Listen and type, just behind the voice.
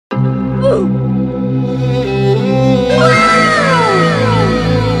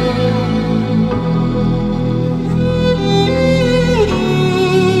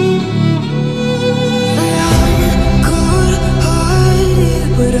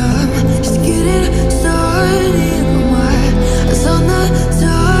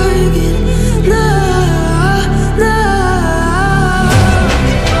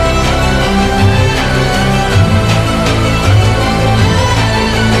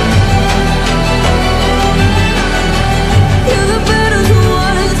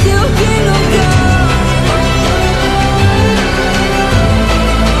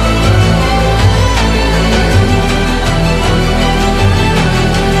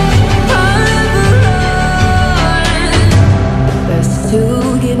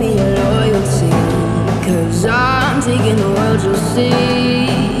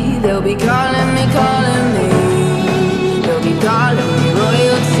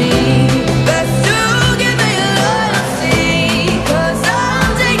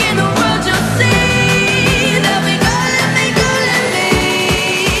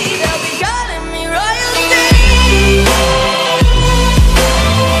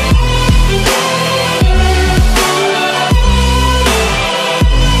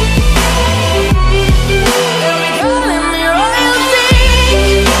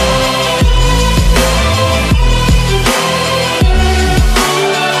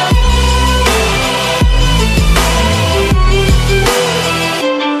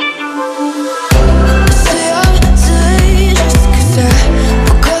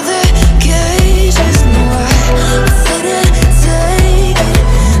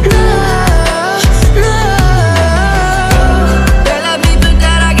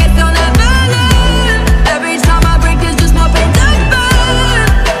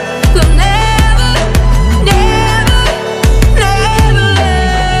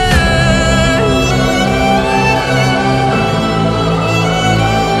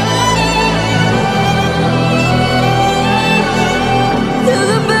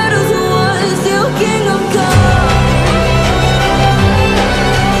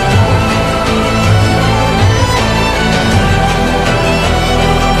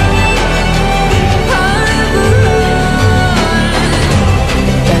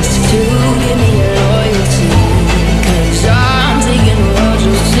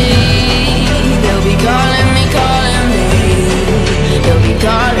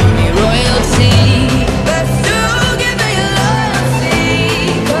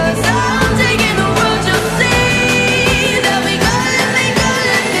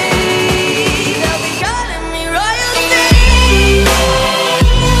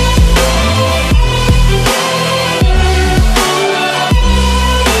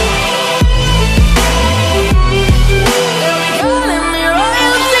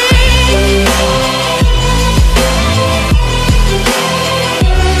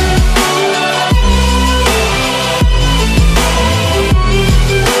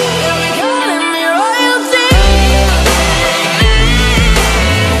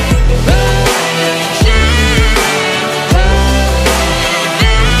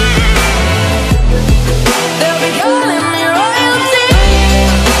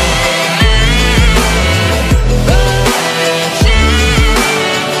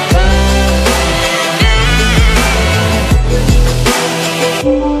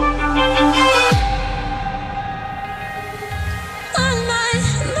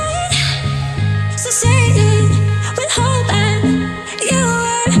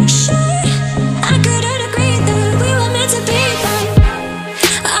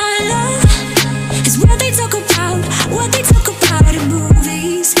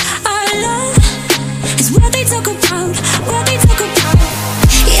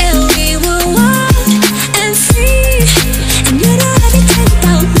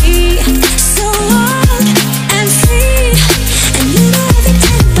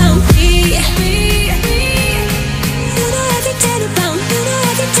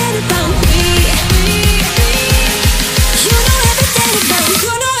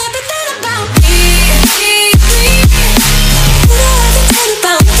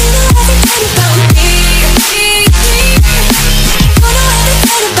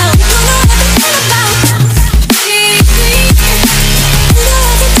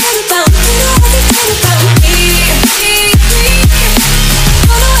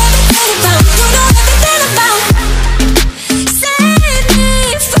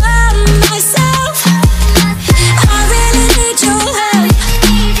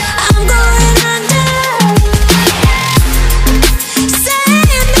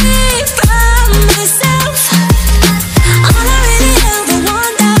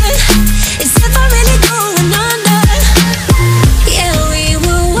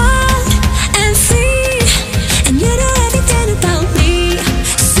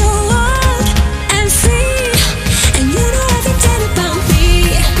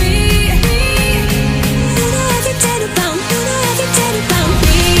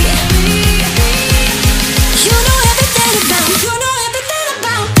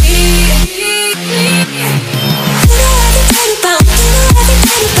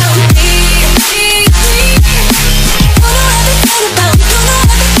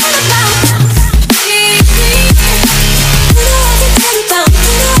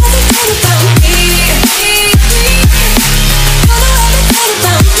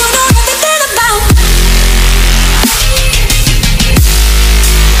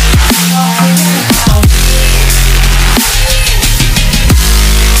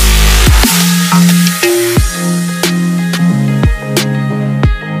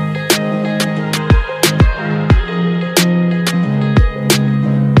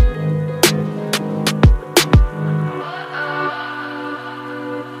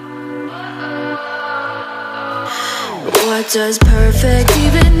does perfect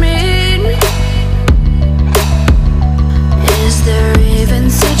even mean? Is there even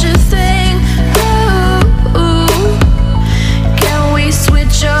such a thing? Ooh, can we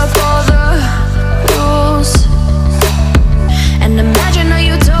switch up all the rules and imagine a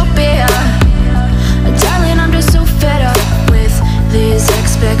utopia? Darling, I'm just so fed up with these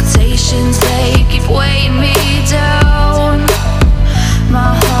expectations. They keep weighing me down.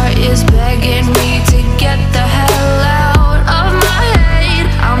 My heart is begging me to get the hell out of my head.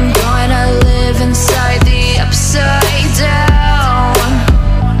 I'm gonna live inside the upside down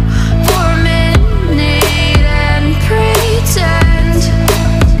for a minute and pretend,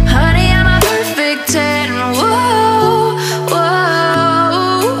 honey, I'm a perfect 10. Whoa,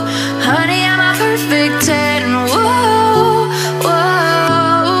 whoa, honey, I'm a perfect 10. Whoa,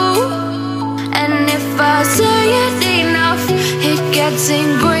 whoa, and if I say it enough, it gets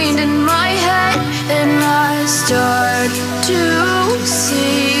ingrained in my head, and I start to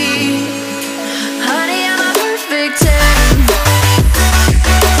see, honey, I'm a perfect 10.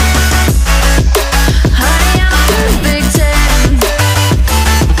 Honey, I'm a perfect 10.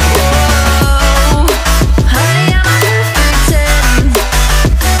 Whoa, honey, I'm a perfect 10.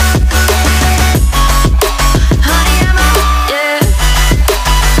 Honey, I'm a, yeah.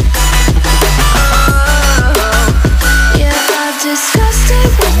 Oh, yeah, I've discussed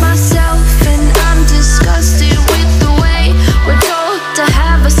it with myself, and I'm disgusted with the way we're told to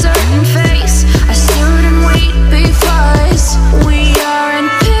have a certain face, a certain weight, because we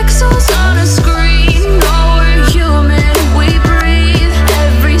aren't pixels on a screen. No, we're human, we breathe.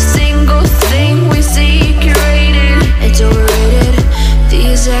 Every single thing we see curated, it's overrated.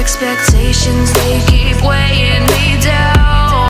 These expectations, they